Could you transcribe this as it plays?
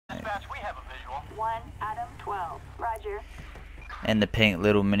1, Adam 12. Roger. And the pink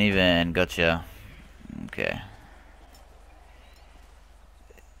little minivan, gotcha. Okay.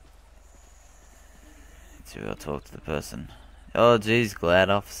 So I'll talk to the person. Oh geez, glad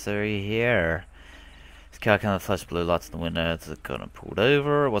officer, you here? This car kind of flashed blue lights in the window. It's kind of pulled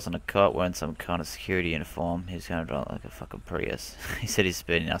over. It wasn't a cop wearing some kind of security uniform. He was kind of driving like a fucking Prius. He said he's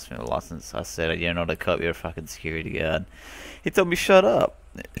speeding and asked me the license. I said, you're not a cop, you're a fucking security guard. He told me shut up.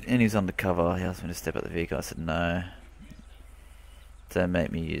 And he's undercover. He asked me to step out the vehicle. I said no. Don't make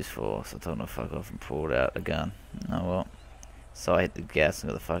me use force. I told him to fuck off and pulled out a gun. Oh well. So I hit the gas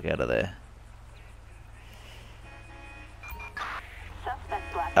and got the fuck out of there.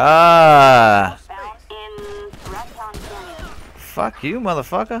 Ah! Fuck you,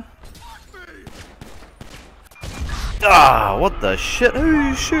 motherfucker. Ah, what the shit? Who are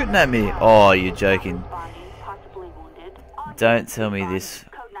you shooting at me? Oh, you're joking. Don't tell me this.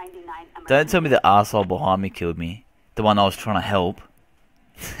 Don't tell me the asshole behind me killed me. The one I was trying to help.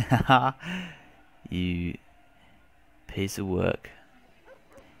 You piece of work.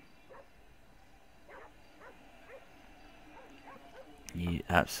 You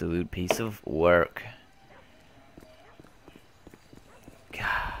absolute piece of work.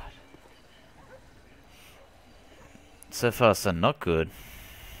 God. So far, so not good.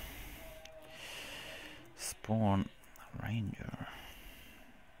 Spawn Ranger.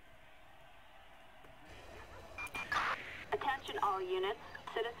 Attention all units.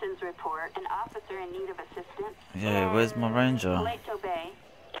 Citizens report an officer in need of assistance. Yeah, where's my Ranger? Paleto Bay.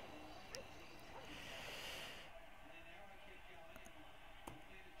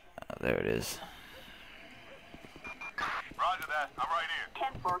 There it is. Roger that. I'm right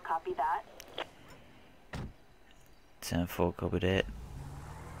here. 10-4, copy that. 10-4, copy that.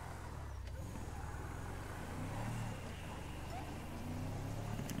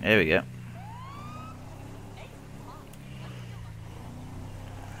 There we go.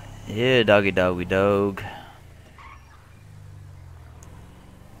 Yeah, doggy doggy dog.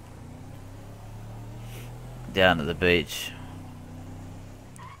 Down to the beach.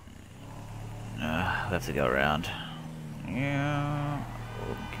 We have to go around. Yeah.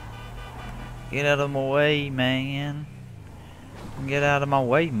 Get out of my way, man. Get out of my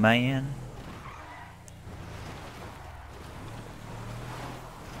way, man.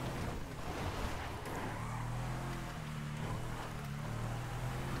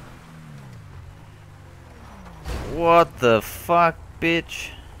 What the fuck,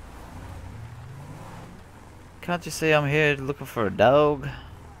 bitch? Can't you see I'm here looking for a dog?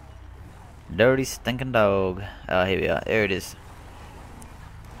 Dirty stinking dog. Oh, here we are. There it is.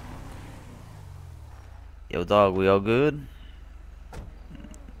 Yo, dog, we all good?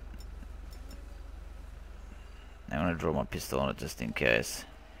 I'm gonna draw my pistol on it just in case.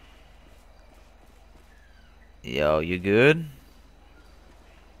 Yo, you good?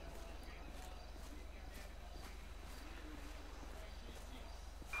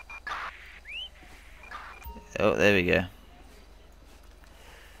 Oh, there we go.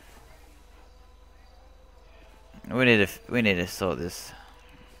 We need to sort this.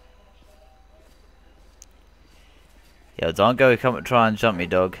 Yo, don't go come and try and jump me,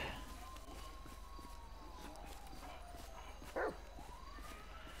 dog.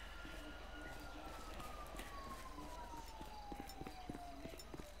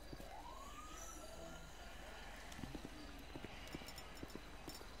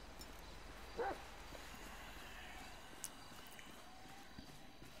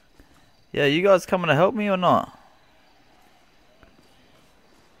 Yeah, you guys coming to help me or not?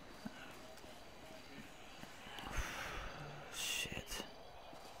 Shit.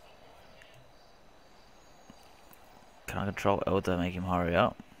 Can I control L to make him hurry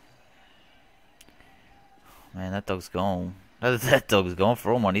up? Man, that dog's gone. That dog's gone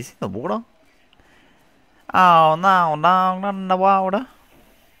for all money. He's in the water? Oh, no, no, not in the water.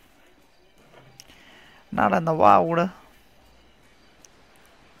 Not in the water.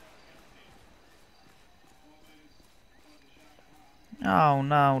 Oh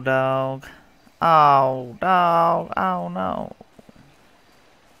no, dog. Oh, dog. Oh no.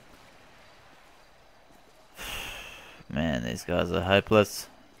 Man, these guys are hopeless.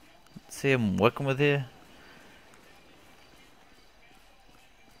 See who I'm working with here?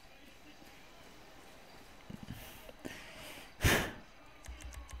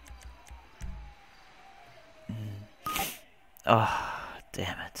 Oh,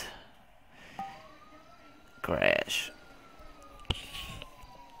 damn it. Crash.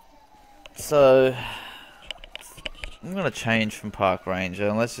 So, I'm gonna change from Park Ranger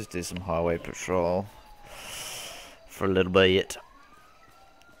and let's just do some highway patrol for a little bit.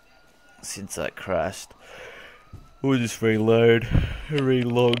 since that crashed. We'll just reload,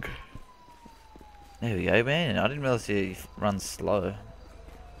 relog. There we go, man. I didn't realize he runs slow.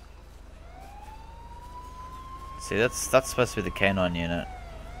 See, that's supposed to be the canine unit.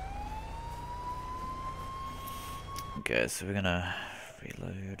 Okay, so we're gonna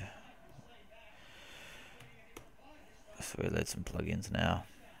reload. So we load some plugins now.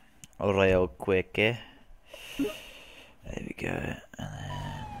 Real quick, eh? There we go, and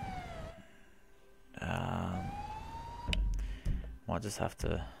then might just have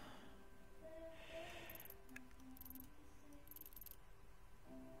to.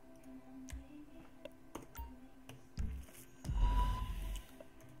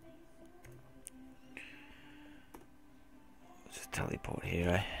 Just teleport here,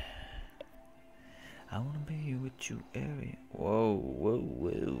 eh? I wanna be with you, area. Whoa, whoa,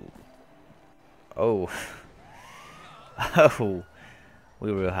 whoa. Oh. Oh.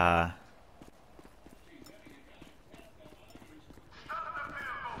 We were high.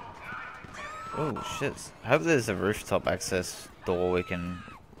 Oh, shit. I hope there's a rooftop access door we can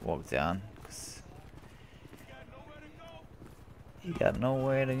walk down. 'Cause you got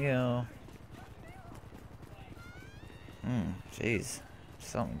nowhere to go. Jeez.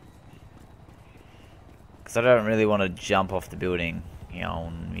 Something. Because I don't really want to jump off the building.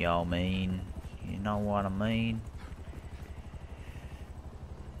 Y'all mean? You know what I mean?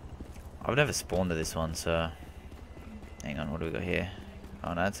 I've never spawned to this one, so... Hang on, what do we got here?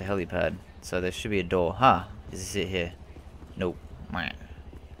 Oh no, it's a helipad. So there should be a door. Huh? Is this it here? Nope.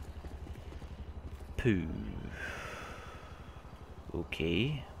 Pooh.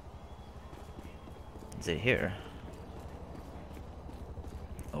 Okay. Is it here?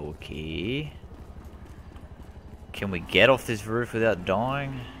 Okay. Can we get off this roof without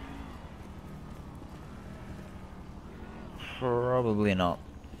dying? Probably not.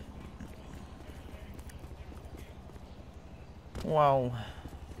 Well,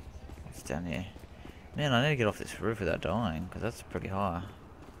 what's down here? Man, I need to get off this roof without dying, because that's pretty high.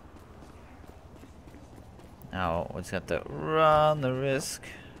 Now, we just have to run the risk.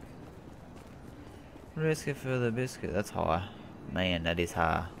 Risk it for the biscuit. That's high. Man, that is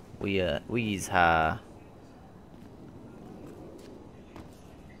high. We is high.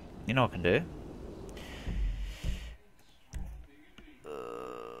 You know what I can do?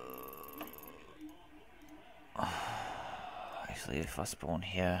 Actually, if I spawn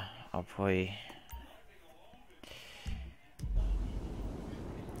here, I'll probably...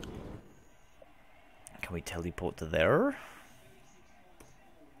 Can we teleport to there?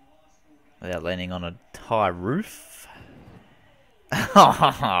 Without landing on a high roof?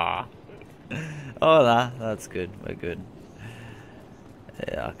 Oh, nah, that's good. We're good.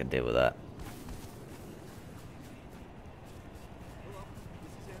 Yeah, I can deal with that.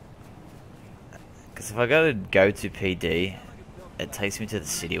 Because if I go to PD, it takes me to the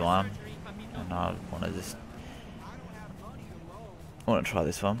city one. And I want to just... I want to try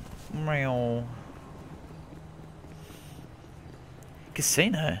this one. Meow.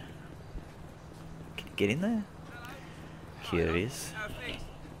 Casino. Can you get in there? Curious.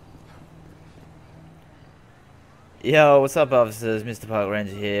 Yo, what's up, officers? Mr. Park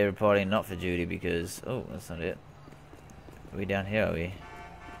Ranger here, reporting not for duty because... Oh, that's not it. Are we down here, are we?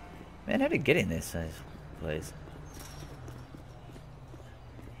 Man, how to get in this place?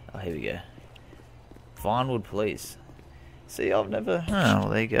 Oh, here we go. Vinewood Police. See, I've never... Oh, well,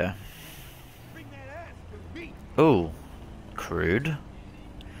 there you go. Ooh. Crude.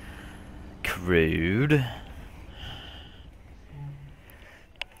 Crude.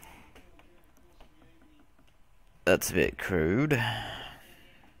 That's a bit crude.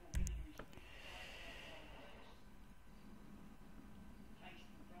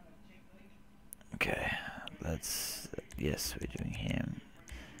 Okay, let's... Yes, we're doing him.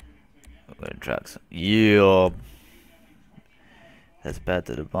 We're gonna track some... Yeah! That's bad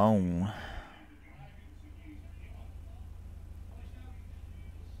to the bone.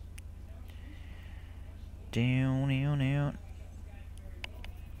 Down, down, down.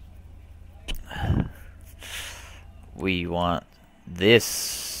 We want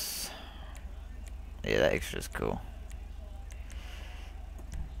this. Yeah, that extra's cool.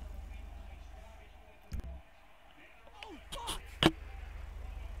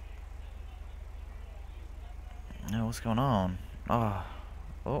 No, what's going on? Oh,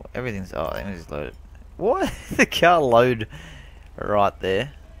 everything's... Oh, everything's loaded. What? The car load right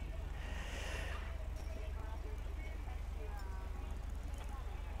there.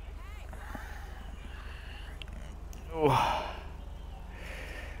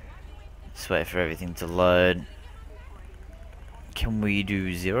 Just wait for everything to load. Can we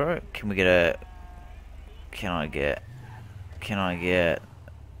do 0? Can we get a... Can I get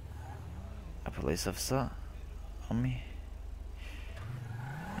a police officer on me?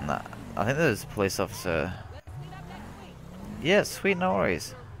 Nah, I think there's a police officer. Yeah, sweet, no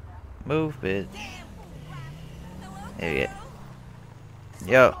worries. Move, bitch. There we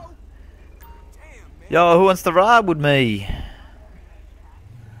go. Yo. Yo, who wants to ride with me?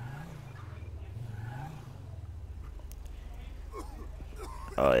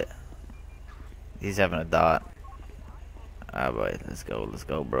 Oh yeah. He's having a dart. Alright, let's go,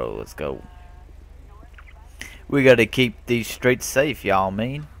 bro, let's go. We gotta keep these streets safe, y'all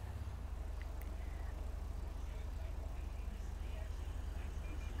mean?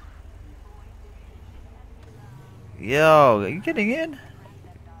 Yo, are you getting in?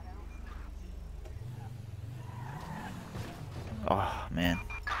 Oh, man.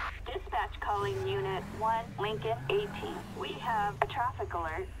 Dispatch calling Unit 1, Lincoln 18. We have a traffic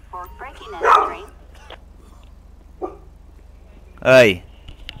alert for breaking and entering. Hey.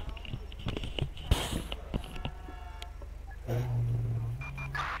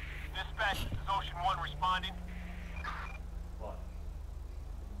 Dispatch, this is Ocean 1 responding.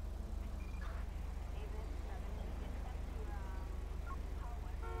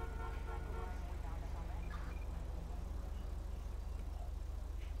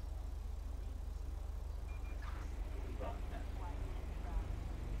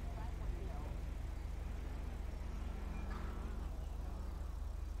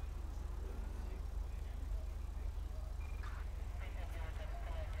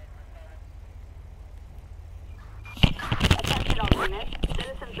 Attention all units.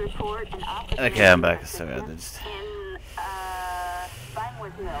 Citizens report an officer. Okay, I'm back. Sorry, I just... In,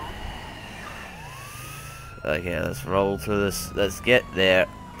 Vinewood Hill. Okay, let's roll through this. Let's get there.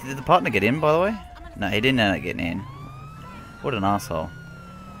 Did the partner get in, by the way? No, he didn't end up getting in. What an asshole.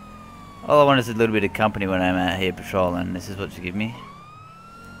 All I want is a little bit of company when I'm out here patrolling. This is what you give me.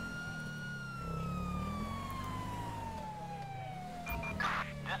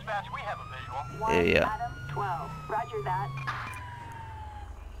 Dispatch, we have a visual. There you go. Adam 12. Roger that.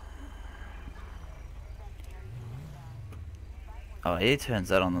 Oh, he turns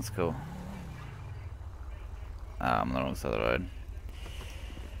that on. That's cool. Ah, I'm on the wrong side of the road.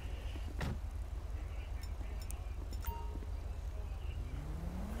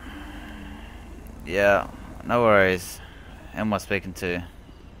 Yeah, no worries. Who am I speaking to?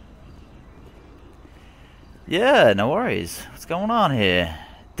 Yeah, no worries. What's going on here?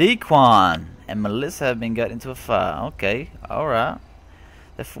 Dequan and Melissa have been got into a fire. Okay, alright.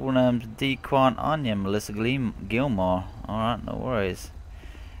 Their full name's Dequan Anya Melissa Gilmore. Alright, no worries.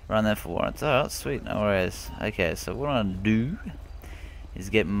 Run there for warrants. Alright, sweet, no worries. Okay, so what I'm gonna do is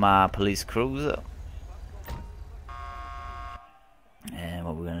get my police cruiser. And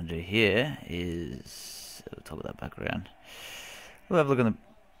what we're gonna do here is we'll talk about that background. We'll have a look in the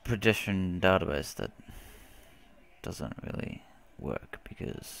pedestrian database. That doesn't really work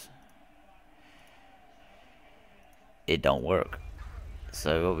because it don't work.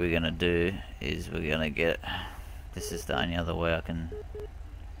 So what we're gonna do is we're gonna get, this is the only other way I can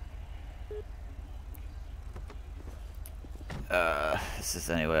this is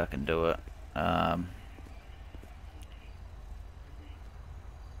the only way I can do it.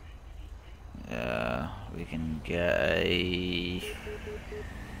 We can get a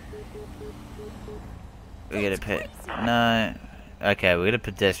no. Okay, we get a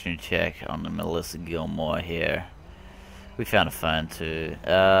pedestrian check on the Melissa Gilmore here. We found a phone too.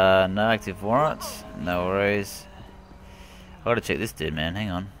 No active warrants. No worries. I gotta check this dude, man. Hang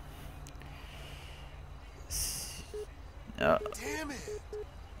on. Oh. Damn it.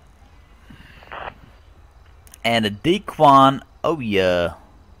 And a Dequan. Oh yeah.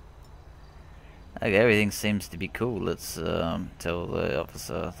 Okay, everything seems to be cool. Let's tell the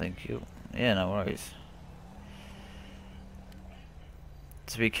officer thank you. Yeah, no worries.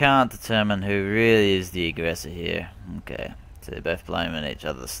 So we can't determine who really is the aggressor here. Okay. So they're both blaming each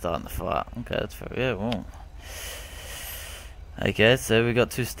other, starting the fight. Okay, that's fair. Yeah, well. Okay, so we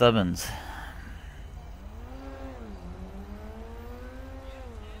got two stubborns.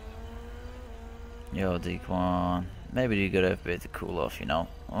 Yo, Dequan. Maybe you got a bit to cool off, you know.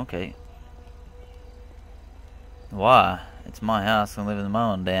 Okay. Why? It's my house. I live in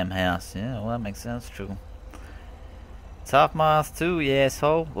my own damn house. Yeah, well, that makes sense. True. Top mouth too, you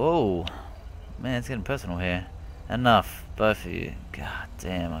asshole. Whoa. Man, it's getting personal here. Enough. Both of you. God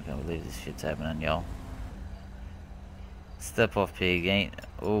damn, I can't believe this shit's happening, y'all. Step off, pig. Ain't.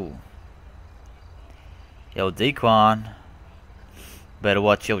 Ooh. Yo, Dequan. Better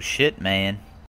watch your shit, man.